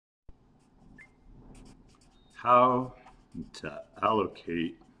how to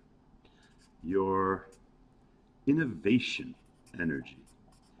allocate your innovation energy.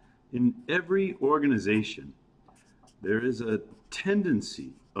 In every organization, there is a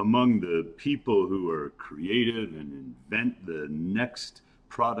tendency among the people who are creative and invent the next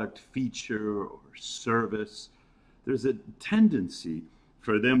product, feature, or service. There's a tendency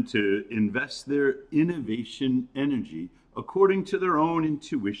for them to invest their innovation energy according to their own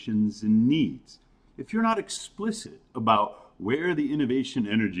intuitions and needs. If you're not explicit about where the innovation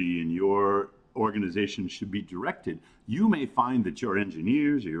energy in your organization should be directed, you may find that your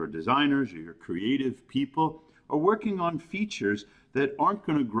engineers or your designers or your creative people are working on features that aren't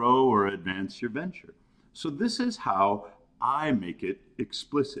going to grow or advance your venture. So this is how I make it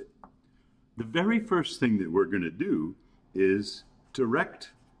explicit. The very first thing that we're going to do is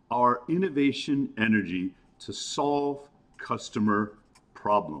direct our innovation energy to solve customer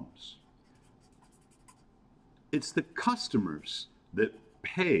problems. It's the customers that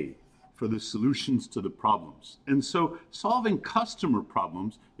pay for the solutions to the problems. And so solving customer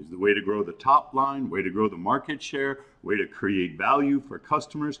problems is the way to grow the top line, way to grow the market share, way to create value for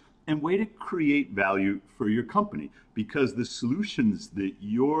customers, and way to create value for your company, because the solutions that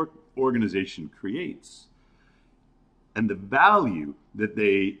your organization creates and the value that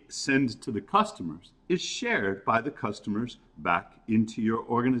they send to the customers is shared by the customers back into your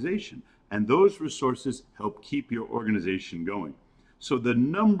organization. And those resources help keep your organization going. So the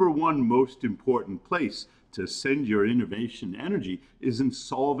number one most important place to send your innovation energy is in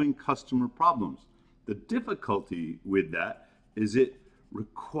solving customer problems. The difficulty with that is it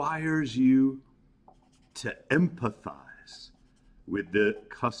requires you to empathize with the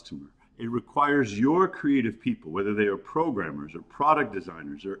customer. It requires your creative people, whether they are programmers or product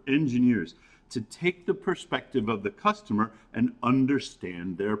designers or engineers, to take the perspective of the customer and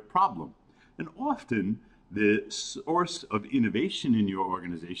understand their problem. And often, the source of innovation in your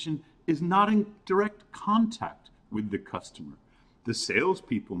organization is not in direct contact with the customer. The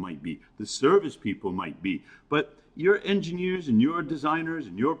salespeople might be, the service people might be, but your engineers and your designers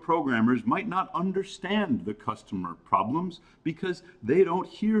and your programmers might not understand the customer problems because they don't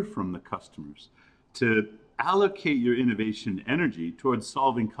hear from the customers. To allocate your innovation energy towards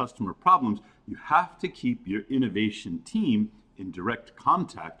solving customer problems, you have to keep your innovation team in direct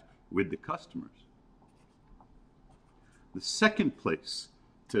contact with the customers. The second place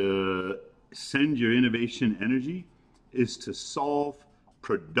to send your innovation energy is to solve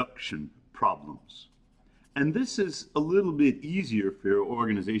production problems. And this is a little bit easier for your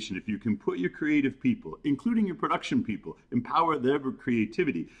organization if you can put your creative people, including your production people, empower their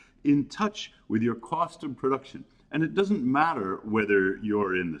creativity, in touch with your cost of production. And it doesn't matter whether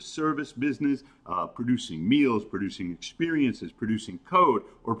you're in the service business, producing meals, producing experiences, producing code,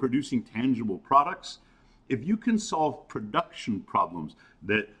 or producing tangible products. If you can solve production problems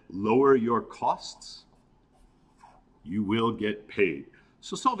that lower your costs, you will get paid.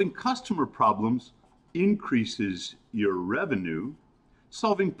 So solving customer problems increases your revenue.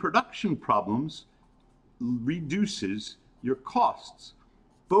 Solving production problems reduces your costs.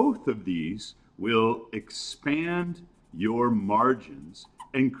 Both of these will expand your margins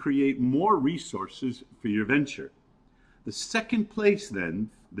and create more resources for your venture. The second place then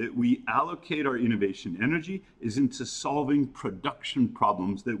that we allocate our innovation energy is into solving production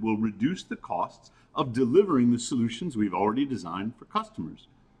problems that will reduce the costs of delivering the solutions we've already designed for customers.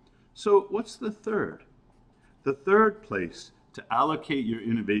 So what's the third? The third place to allocate your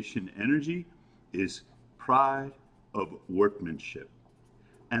innovation energy is pride of workmanship.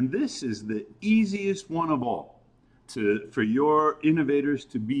 And this is the easiest one of all for your innovators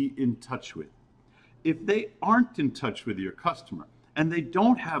to be in touch with. If they aren't in touch with your customer and they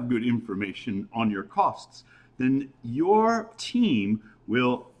don't have good information on your costs, then your team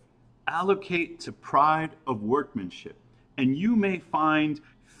will allocate to pride of workmanship. And you may find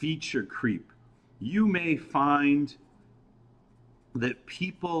feature creep. You may find that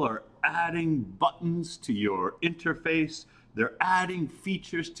people are adding buttons to your interface. They're adding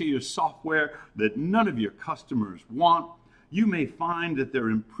features to your software that none of your customers want. You may find that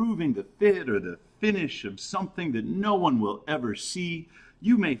they're improving the fit or the finish of something that no one will ever see.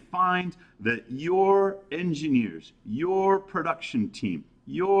 You may find that your engineers, your production team,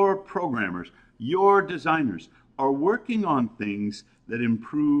 your programmers, your designers are working on things that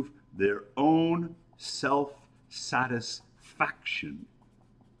improve their own self-satisfaction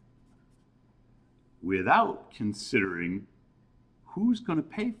without considering who's going to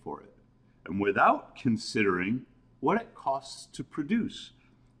pay for it and without considering what it costs to produce.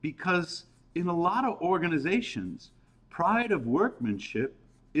 Because in a lot of organizations, pride of workmanship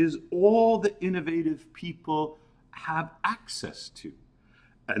is all the innovative people have access to.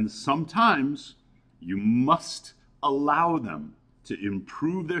 And sometimes you must allow them to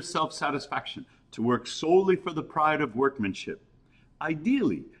improve their self-satisfaction, to work solely for the pride of workmanship.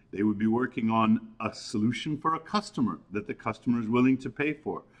 Ideally, they would be working on a solution for a customer that the customer is willing to pay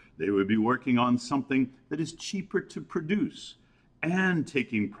for. They would be working on something that is cheaper to produce and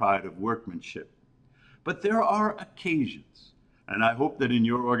taking pride of workmanship. But there are occasions, and I hope that in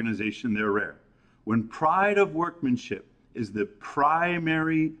your organization they're rare, when pride of workmanship is the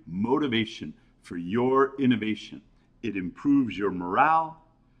primary motivation for your innovation. It improves your morale.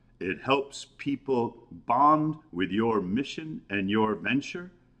 It helps people bond with your mission and your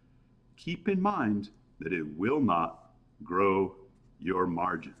venture. Keep in mind that it will not grow your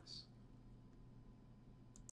margins.